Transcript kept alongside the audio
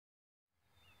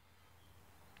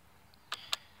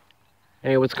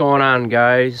Hey, what's going on,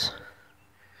 guys?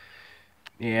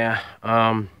 Yeah,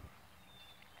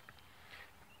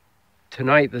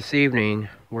 tonight, this evening,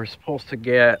 we're supposed to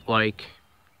get like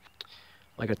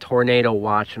a tornado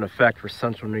watch in effect for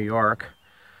central New York,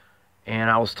 and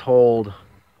I was told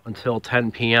until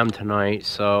 10 p.m. tonight,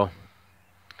 so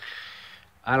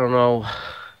I don't know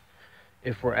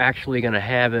if we're actually going to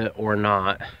have it or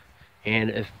not,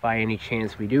 and if by any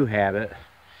chance we do have it,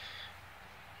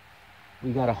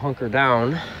 we got to hunker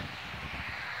down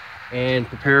and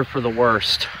prepare for the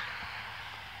worst.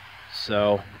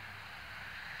 So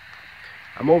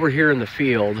I'm over here in the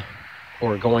field,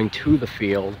 or going to the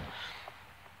field.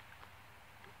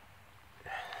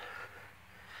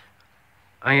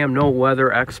 I am no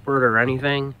weather expert or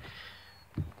anything,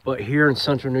 but here in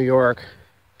central New York,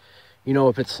 you know,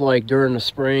 if it's like during the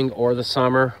spring or the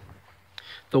summer,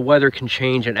 the weather can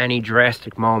change at any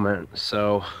drastic moment.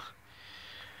 So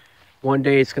one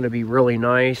day it's going to be really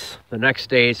nice. The next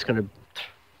day it's going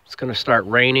to start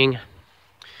raining.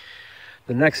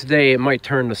 The next day it might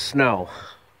turn to snow.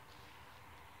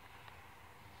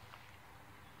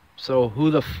 So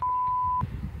who the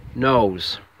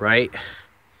knows, right?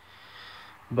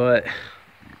 But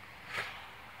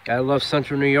I love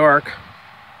central New York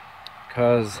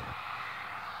because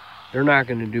they're not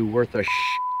going to do worth a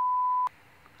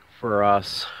for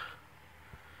us.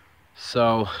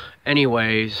 So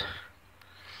anyways,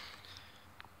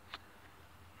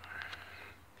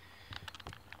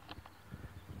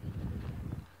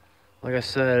 like I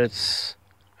said, it's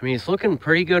looking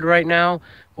pretty good right now,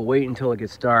 but wait until it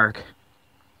gets dark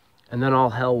and then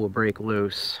all hell will break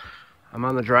loose. I'm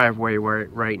on the driveway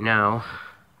right now,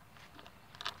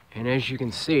 and as you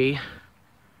can see,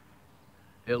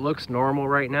 it looks normal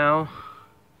right now,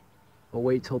 but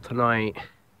wait till tonight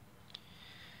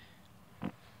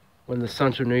when the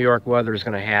central New York weather is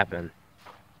going to happen.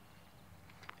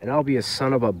 And I'll be a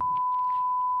son of a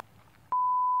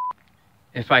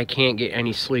if I can't get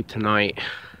any sleep tonight.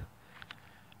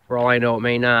 For all I know, it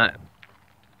may not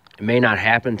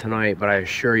happen tonight, but I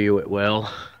assure you it will.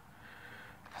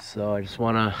 So I just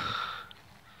want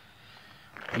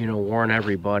to, warn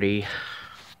everybody.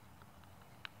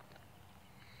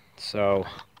 So,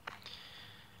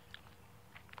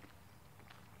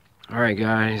 all right,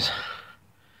 guys.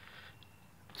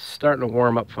 Starting to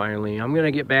warm up finally. I'm going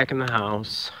to get back in the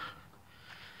house.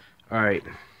 All right.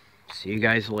 See you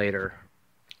guys later.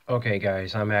 Okay,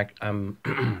 guys, I'm back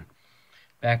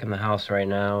in the house right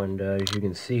now, and as you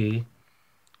can see,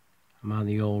 I'm on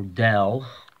the old Dell.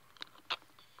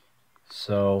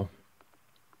 So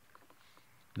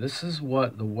this is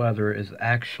what the weather is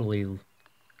actually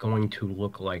going to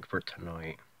look like for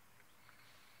tonight.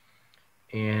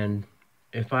 And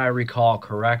if I recall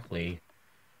correctly,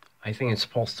 I think it's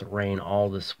supposed to rain all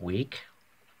this week.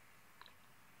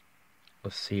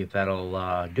 Let's see if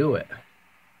that'll do it.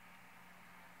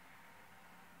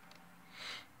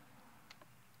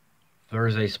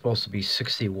 Thursday's supposed to be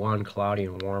 61, cloudy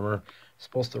and warmer. It's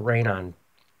supposed to rain on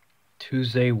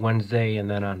Tuesday, Wednesday, and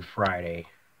then on Friday.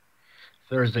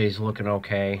 Thursday's looking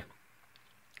okay.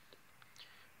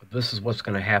 But this is what's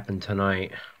going to happen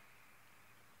tonight.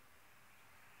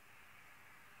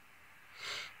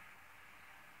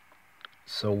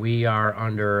 So we are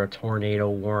under a tornado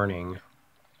warning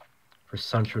for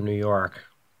central New York.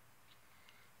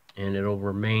 And it'll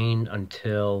remain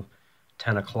until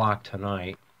 10 o'clock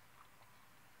tonight.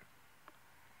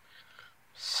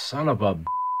 Son of a...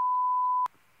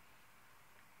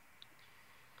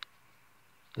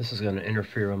 This is going to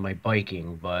interfere with my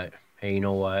biking, but hey, you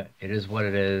know what? It is what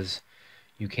it is.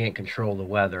 You can't control the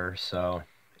weather, so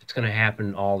it's going to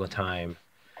happen all the time.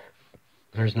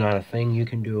 There's not a thing you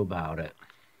can do about it.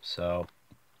 So,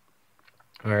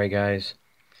 all right, guys.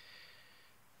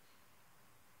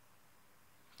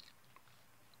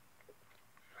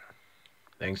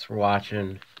 Thanks for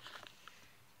watching.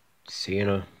 See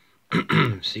you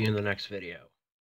in the next video.